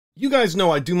You guys know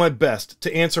I do my best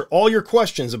to answer all your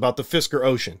questions about the Fisker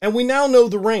Ocean, and we now know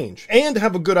the range, and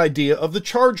have a good idea of the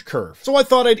charge curve. So I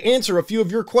thought I'd answer a few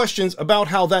of your questions about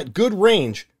how that good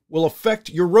range will affect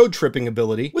your road tripping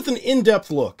ability with an in-depth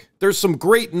look. There's some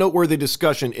great noteworthy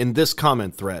discussion in this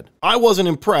comment thread. I wasn't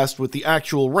impressed with the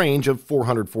actual range of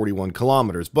 441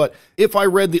 kilometers, but if I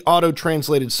read the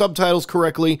auto-translated subtitles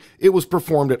correctly, it was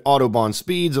performed at Autobahn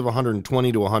speeds of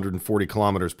 120 to 140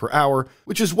 kilometers per hour,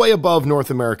 which is way above North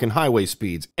American highway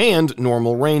speeds and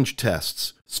normal range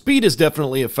tests. Speed is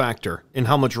definitely a factor in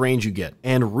how much range you get,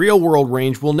 and real-world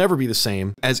range will never be the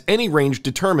same as any range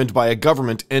determined by a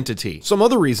government entity. Some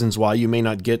other reasons why you may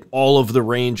not get all of the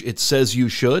range it says you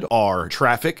should are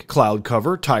traffic, cloud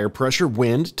cover, tire pressure,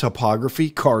 wind, topography,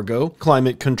 cargo,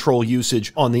 climate control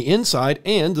usage on the inside,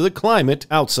 and the climate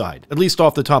outside, at least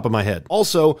off the top of my head.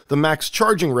 Also, the max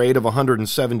charging rate of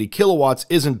 170 kilowatts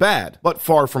isn't bad, but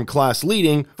far from class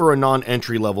leading for a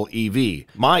non-entry-level EV.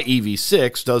 My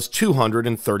EV6 does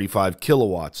 235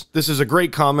 kilowatts. This is a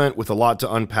great comment with a lot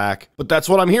to unpack, but that's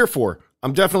what I'm here for.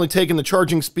 I'm definitely taking the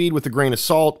charging speed with a grain of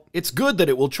salt. It's good that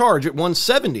it will charge at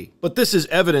 170, but this is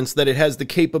evidence that it has the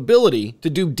capability to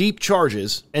do deep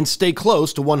charges and stay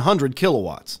close to 100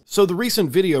 kilowatts. So the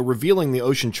recent video revealing the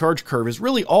Ocean charge curve is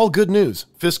really all good news.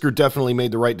 Fisker definitely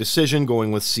made the right decision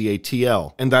going with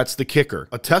CATL, and that's the kicker.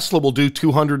 A Tesla will do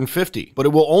 250, but it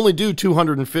will only do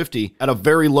 250 at a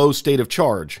very low state of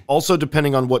charge. Also,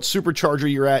 depending on what supercharger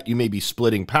you're at, you may be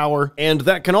splitting power, and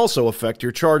that can also affect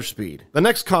your charge speed. The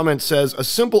next comment says, a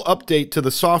simple update to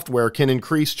the software can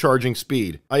increase charging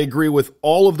speed. I agree with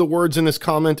all of the words in this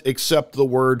comment except the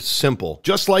word simple.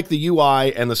 Just like the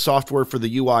UI and the software for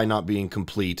the UI not being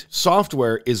complete,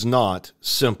 software is not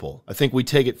simple. I think we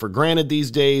take it for granted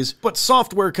these days, but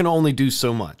software can only do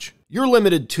so much. You're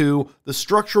limited to the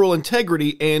structural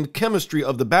integrity and chemistry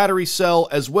of the battery cell,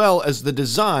 as well as the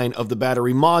design of the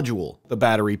battery module, the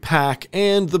battery pack,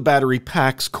 and the battery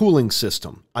pack's cooling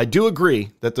system. I do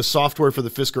agree that the software for the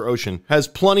Fisker Ocean has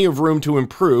plenty of room to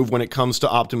improve when it comes to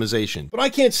optimization. But I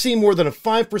can't see more than a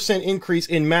 5% increase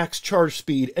in max charge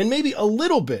speed and maybe a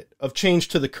little bit of change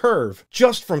to the curve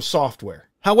just from software.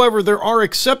 However, there are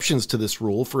exceptions to this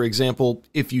rule. For example,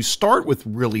 if you start with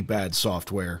really bad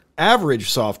software,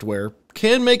 average software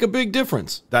can make a big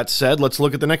difference. That said, let's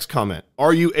look at the next comment.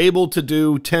 Are you able to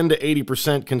do 10 to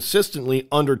 80% consistently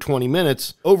under 20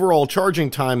 minutes? Overall charging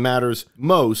time matters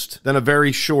most than a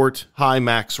very short high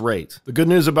max rate. The good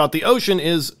news about the Ocean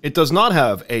is it does not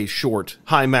have a short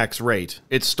high max rate.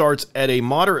 It starts at a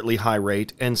moderately high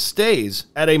rate and stays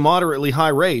at a moderately high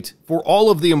rate for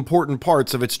all of the important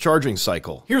parts of its charging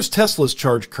cycle. Here's Tesla's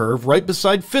charge curve right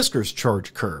beside Fisker's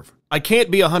charge curve. I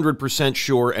can't be 100%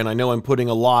 sure, and I know I'm putting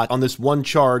a lot on this one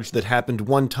charge that happened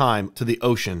one time to the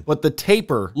Ocean, but the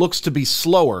taper looks to be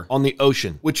slower on the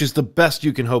Ocean, which is the best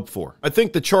you can hope for. I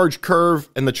think the charge curve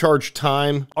and the charge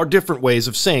time are different ways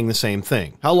of saying the same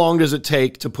thing. How long does it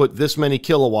take to put this many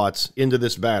kilowatts into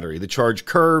this battery? The charge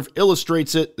curve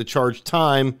illustrates it, the charge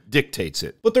time dictates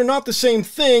it. But they're not the same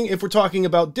thing if we're talking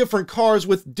about different cars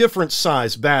with different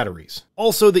size batteries.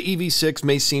 Also, the EV6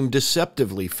 may seem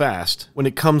deceptively fast when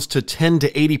it comes to 10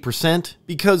 to 80%,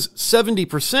 because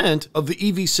 70% of the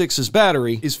EV6's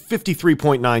battery is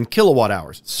 53.9 kilowatt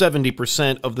hours.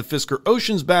 70% of the Fisker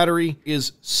Ocean's battery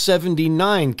is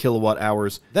 79 kilowatt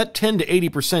hours. That 10 to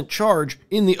 80% charge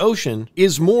in the Ocean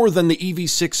is more than the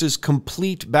EV6's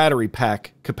complete battery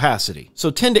pack capacity. So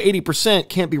 10 to 80%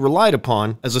 can't be relied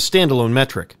upon as a standalone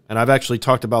metric, and I've actually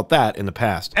talked about that in the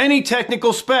past. Any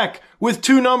technical spec with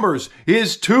two numbers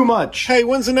is too much. Hey,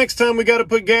 when's the next time we gotta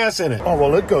put gas in it? Oh,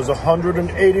 well, it goes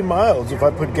 180 miles if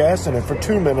I put gas in it for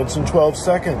 2 minutes and 12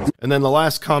 seconds. And then the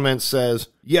last comment says,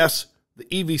 yes, the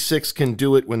EV6 can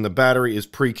do it when the battery is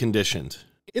preconditioned.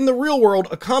 In the real world,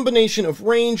 a combination of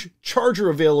range, charger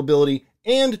availability,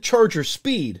 and charger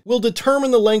speed will determine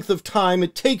the length of time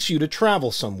it takes you to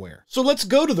travel somewhere. So let's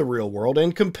go to the real world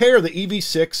and compare the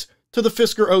EV6 to the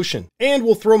Fisker Ocean. And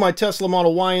we'll throw my Tesla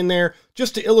Model Y in there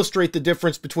just to illustrate the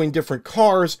difference between different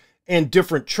cars and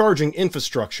different charging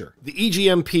infrastructure. The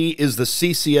EGMP is the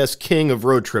CCS king of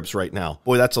road trips right now.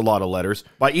 Boy, that's a lot of letters.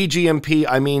 By EGMP,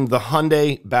 I mean the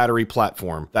Hyundai battery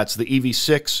platform. That's the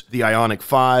EV6, the Ioniq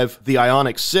 5, the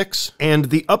Ioniq 6, and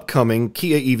the upcoming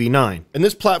Kia EV9. And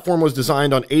this platform was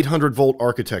designed on 800-volt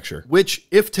architecture, which,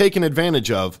 if taken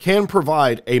advantage of, can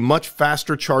provide a much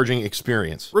faster charging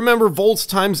experience. Remember, volts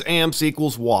times amps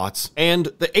equals watts, and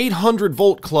the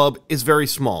 800-volt club is very very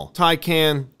small.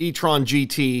 Taycan, e-tron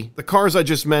GT, the cars I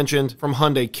just mentioned from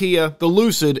Hyundai Kia, the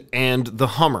Lucid, and the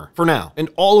Hummer for now. And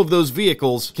all of those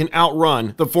vehicles can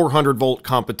outrun the 400-volt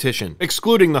competition,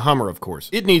 excluding the Hummer, of course.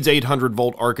 It needs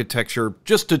 800-volt architecture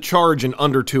just to charge in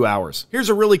under 2 hours. Here's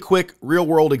a really quick,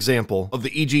 real-world example of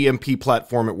the EGMP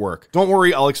platform at work. Don't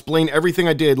worry, I'll explain everything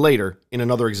I did later in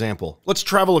another example. Let's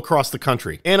travel across the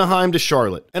country, Anaheim to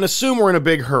Charlotte, and assume we're in a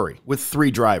big hurry with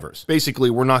 3 drivers. Basically,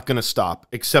 we're not going to stop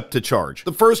except to charge.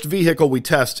 The first vehicle we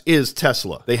test is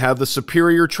Tesla. They have the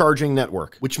superior charging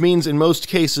network, which means in most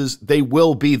cases they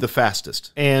will be the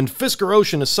fastest. And Fisker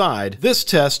Ocean aside, this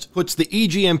test puts the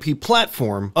EGMP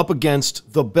platform up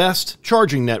against the best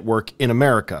charging network in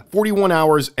America. 41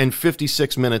 hours and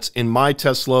 56 minutes in my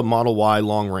Tesla Model Y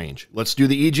long range. Let's do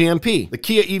the EGMP. The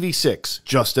Kia EV6.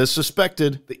 Just as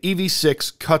suspected, the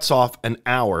EV6 cuts off an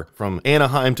hour from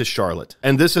Anaheim to Charlotte.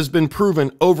 And this has been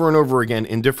proven over and over again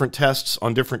in different tests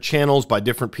on different channels by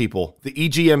different people. The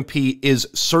EGMP is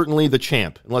certainly the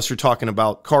champ, unless you're talking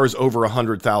about cars over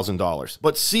 $100,000.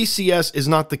 But CCS is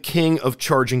not the king of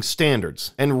charging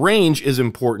standards, and range is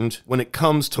important when it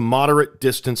comes to moderate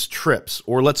distance trips,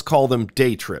 or let's call them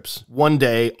day trips. One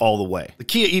day all the way. The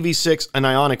Kia EV6 and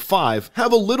Ioniq 5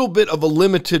 have a little bit of a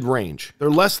limited range. They're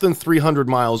less than 300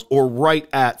 miles or right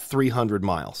at 300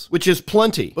 miles, which is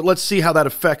plenty, but let's see how that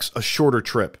affects a shorter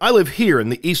trip. I live here in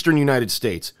the eastern United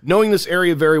States. Knowing this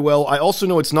area very well, I also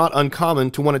know it's not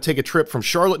uncommon to want to take a trip from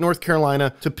Charlotte, North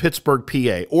Carolina to Pittsburgh,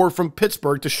 PA, or from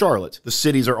Pittsburgh to Charlotte. The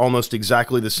cities are almost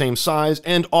exactly the same size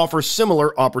and offer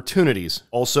similar opportunities.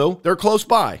 Also, they're close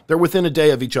by. They're within a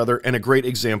day of each other and a great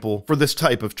example for this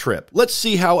type of trip. Let's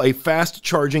see how a fast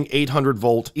charging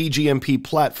 800-volt EGMP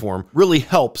platform really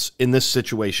helps in this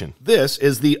situation. This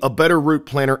is the A Better Route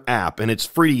Planner app, and it's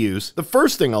free to use. The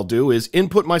first thing I'll do is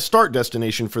input my start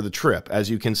destination for the trip. As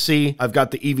you can see, I've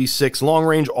got the EV6 long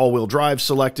range all-wheel drive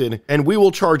selected, and we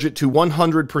will charge it to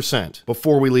 100%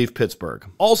 before we leave Pittsburgh.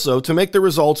 Also, to make the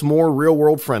results more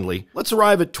real-world friendly, let's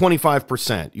arrive at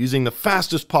 25% using the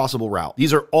fastest possible route.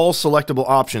 These are all selectable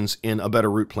options in A Better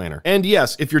Route Planner. And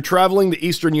yes, if you're traveling the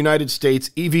eastern United States,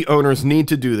 EV owners need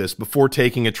to do this before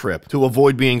taking a trip to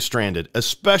avoid being stranded,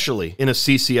 especially in a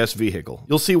CCS vehicle.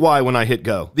 You'll see why when I hit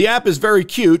go. The app is very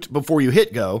cute before you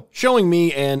hit go, showing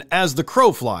me an as the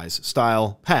crow flies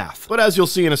style path. But as you'll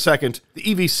see in a second, the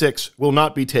EV6 will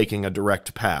not be taking a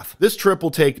direct path. This trip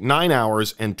will take 9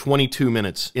 hours and 22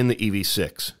 minutes in the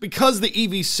EV6. Because the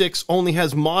EV6 only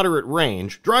has moderate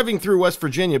range, driving through West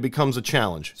Virginia becomes a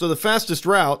challenge. So the fastest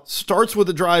route starts with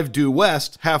a drive due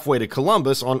west halfway to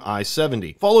Columbus on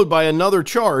I-70, followed by another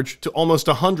charge to almost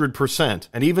 100%.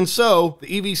 And even so, the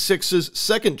EV6's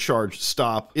second charge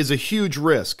stop is a huge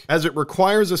risk, as it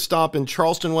requires a stop in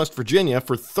Charleston, West Virginia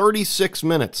for 36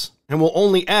 minutes. And will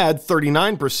only add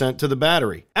 39% to the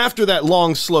battery. After that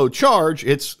long, slow charge,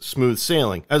 it's smooth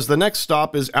sailing, as the next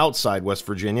stop is outside West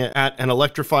Virginia at an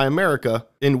Electrify America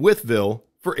in Wytheville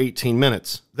for 18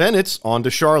 minutes. Then it's on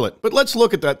to Charlotte. But let's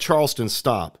look at that Charleston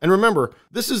stop. And remember,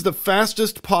 this is the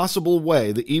fastest possible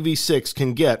way the EV6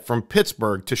 can get from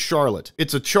Pittsburgh to Charlotte.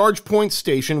 It's a charge point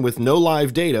station with no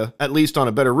live data, at least on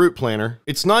A Better Route Planner.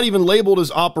 It's not even labeled as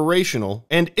operational,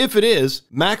 and if it is,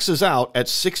 maxes out at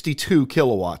 62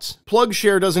 kilowatts.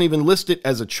 PlugShare doesn't even list it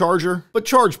as a charger, but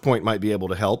ChargePoint might be able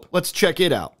to help. Let's check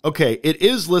it out. Okay, it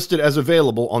is listed as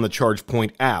available on the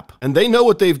ChargePoint app, and they know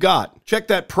what they've got. Check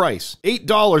that price,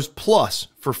 $8 plus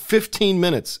for 15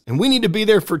 minutes, and we need to be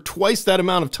there for twice that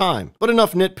amount of time. But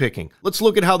enough nitpicking. Let's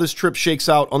look at how this trip shakes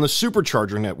out on the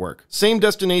supercharger network. Same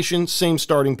destination, same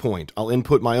starting point. I'll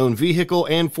input my own vehicle,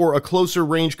 and for a closer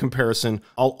range comparison,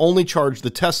 I'll only charge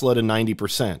the Tesla to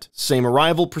 90%. Same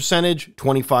arrival percentage,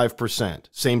 25%.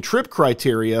 Same trip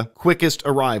criteria, quickest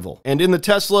arrival. And in the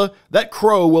Tesla, that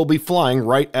crow will be flying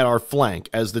right at our flank,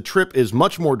 as the trip is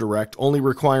much more direct, only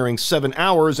requiring 7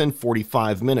 hours and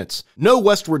 45 minutes. No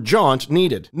westward jaunt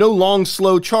needed. No long,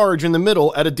 slow charge in the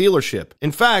middle at a dealership.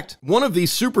 In fact, one of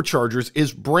these superchargers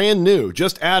is brand new,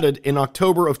 just added in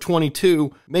October of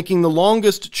 22, making the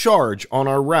longest charge on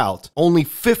our route only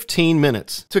 15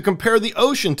 minutes. To compare the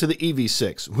Ocean to the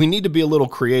EV6, we need to be a little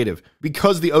creative.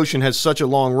 Because the Ocean has such a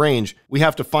long range, we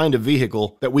have to find a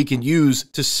vehicle that we can use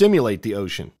to simulate the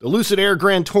Ocean. The Lucid Air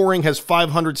Grand Touring has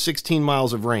 516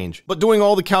 miles of range, but doing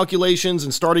all the calculations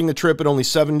and starting the trip at only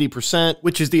 70%,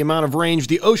 which is the amount of range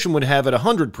the Ocean would have at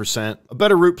 100%, a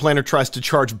better route planner tries to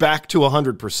charge back to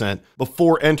 100%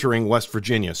 before entering West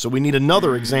Virginia. So we need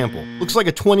another example. Looks like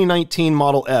a 2019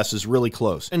 Model S is really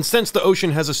close. And since the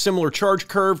Ocean has a similar charge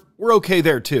curve, we're okay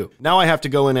there too. Now I have to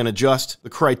go in and adjust the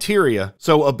criteria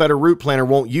so a better route planner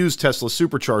won't use Tesla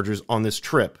superchargers on this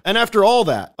trip. And after all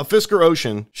that, a Fisker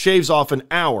Ocean shaves off an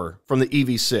hour from the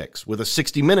EV6 with a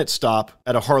 60-minute stop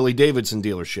at a Harley-Davidson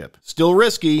dealership. Still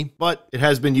risky, but it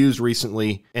has been used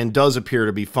recently and does appear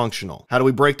to be functional. How do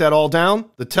we break that all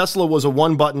down? The Tesla was a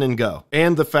one button and go,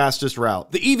 and the fastest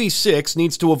route. The EV6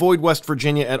 needs to avoid West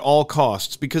Virginia at all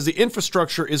costs because the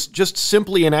infrastructure is just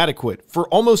simply inadequate for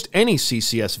almost any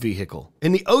CCS vehicle.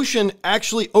 And the Ocean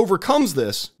actually overcomes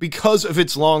this because of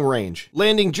its long range,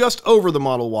 landing just over the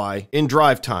Model Y in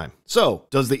drive time. So,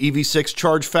 does the EV6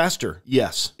 charge faster?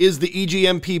 Yes. Is the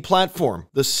EGMP platform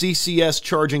the CCS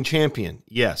charging champion?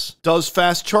 Yes. Does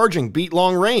fast charging beat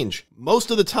long range?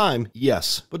 Most of the time,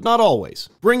 yes, but not always.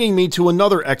 Bringing me to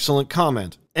another excellent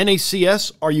comment.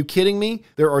 NACS, are you kidding me?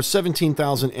 There are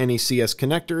 17,000 NACS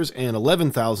connectors and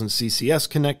 11,000 CCS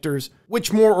connectors,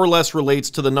 which more or less relates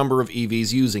to the number of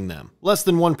EVs using them. Less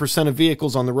than 1% of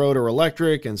vehicles on the road are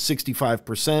electric, and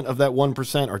 65% of that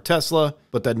 1% are Tesla,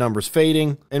 but that number's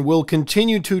fading, and will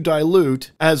continue to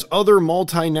dilute as other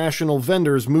multinational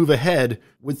vendors move ahead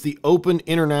with the open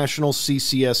international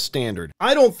CCS standard.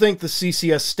 I don't think the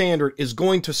CCS standard is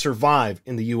going to survive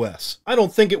in the US. I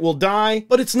don't think it will die,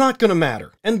 but it's not going to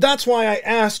matter. And that's why I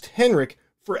asked Henrik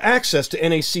for access to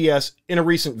NACS in a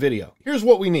recent video. Here's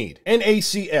what we need.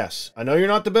 NACS. I know you're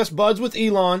not the best buds with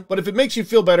Elon, but if it makes you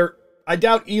feel better, I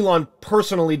doubt Elon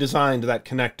personally designed that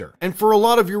connector. And for a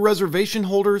lot of your reservation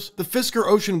holders, the Fisker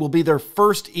Ocean will be their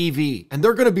first EV, and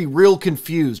they're going to be real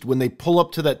confused when they pull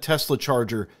up to that Tesla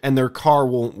charger and their car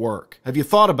won't work. Have you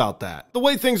thought about that? The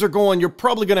way things are going, you're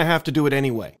probably going to have to do it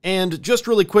anyway. And just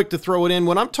really quick to throw it in,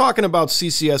 when I'm talking about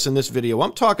CCS in this video,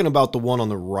 I'm talking about the one on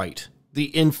the right.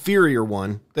 The inferior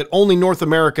one that only North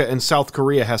America and South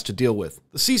Korea has to deal with.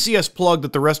 The CCS plug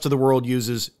that the rest of the world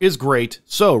uses is great,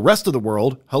 so rest of the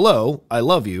world, hello, I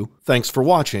love you, thanks for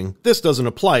watching. This doesn't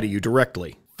apply to you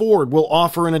directly. Ford will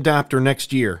offer an adapter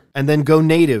next year and then go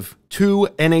native to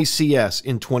NACS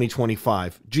in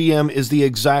 2025. GM is the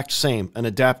exact same. An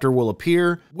adapter will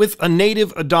appear with a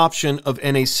native adoption of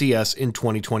NACS in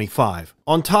 2025.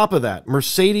 On top of that,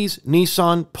 Mercedes,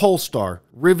 Nissan, Polestar,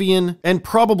 Rivian, and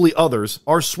probably others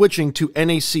are switching to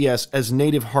NACS as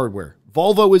native hardware.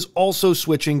 Volvo is also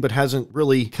switching but hasn't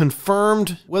really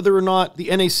confirmed whether or not the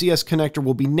NACS connector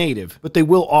will be native, but they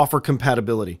will offer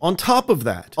compatibility. On top of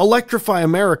that, Electrify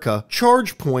America,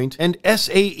 ChargePoint, and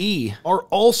SAE are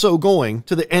also going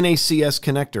to the NACS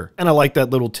connector. And I like that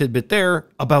little tidbit there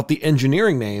about the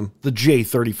engineering name, the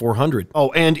J3400.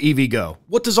 Oh, and EVgo.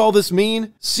 What does all this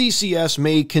mean? CCS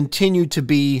may continue to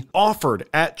be offered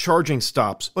at charging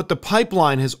stops, but the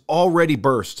pipeline has already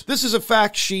burst. This is a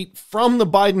fact sheet from the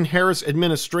Biden-Harris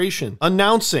administration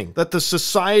announcing that the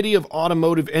Society of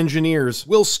Automotive Engineers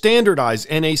will standardize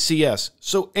NACS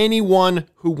so anyone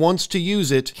who wants to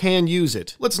use it can use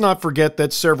it. Let's not forget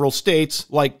that several states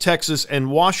like Texas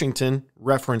and Washington,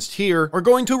 referenced here, are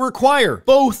going to require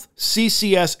both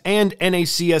CCS and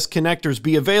NACS connectors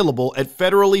be available at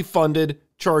federally funded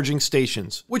charging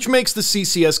stations, which makes the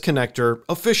CCS connector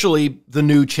officially the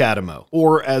new CHAdeMO,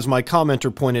 or as my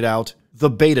commenter pointed out, the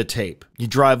beta tape. You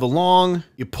drive along,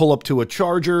 you pull up to a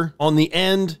charger. On the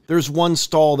end, there's one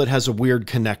stall that has a weird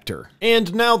connector.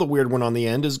 And now the weird one on the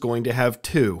end is going to have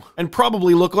two, and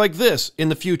probably look like this in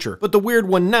the future. But the weird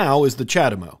one now is the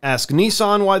CHAdeMO. Ask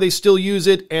Nissan why they still use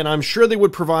it, and I'm sure they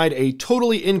would provide a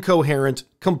totally incoherent,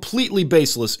 completely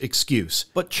baseless excuse.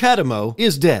 But CHAdeMO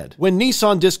is dead. When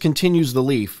Nissan discontinues the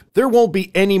Leaf, there won't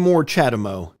be any more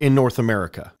CHAdeMO in North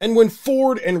America. And when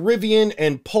Ford and Rivian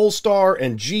and Polestar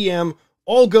and GM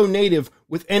all go native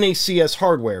with NACS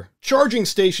hardware, charging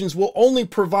stations will only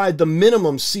provide the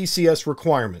minimum CCS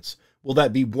requirements. Will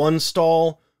that be one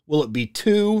stall? Will it be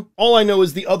two? All I know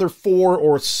is the other 4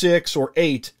 or 6 or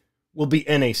 8 will be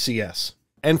NACS.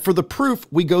 And for the proof,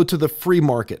 we go to the free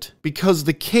market, because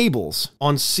the cables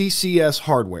on CCS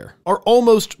hardware are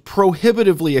almost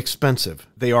prohibitively expensive.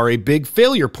 They are a big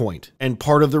failure point, and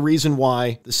part of the reason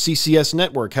why the CCS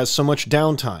network has so much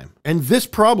downtime. And this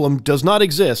problem does not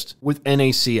exist with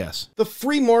NACS. The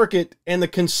free market and the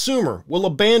consumer will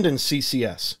abandon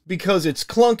CCS because it's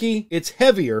clunky, it's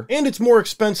heavier, and it's more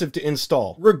expensive to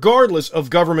install, regardless of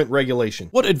government regulation.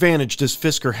 What advantage does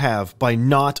Fisker have by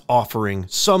not offering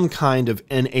some kind of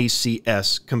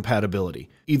NACS compatibility?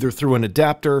 either through an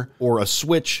adapter or a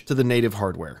switch to the native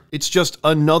hardware. It's just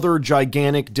another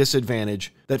gigantic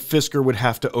disadvantage that Fisker would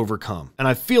have to overcome. And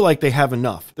I feel like they have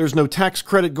enough. There's no tax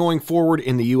credit going forward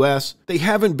in the US. They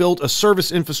haven't built a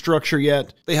service infrastructure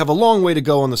yet. They have a long way to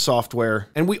go on the software.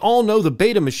 And we all know the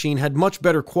beta machine had much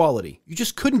better quality. You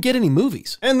just couldn't get any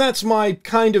movies. And that's my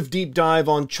kind of deep dive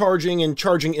on charging and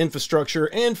charging infrastructure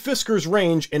and Fisker's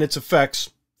range and its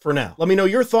effects for now. Let me know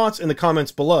your thoughts in the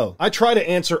comments below. I try to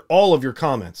answer all of your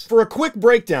comments. For a quick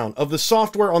breakdown of the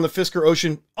software on the Fisker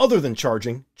Ocean other than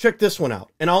charging, check this one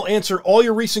out. And I'll answer all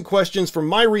your recent questions from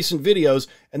my recent videos,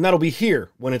 and that'll be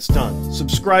here when it's done.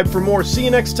 Subscribe for more. See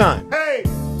you next time. Hey!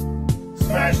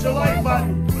 Smash the like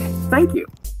button! Thank you.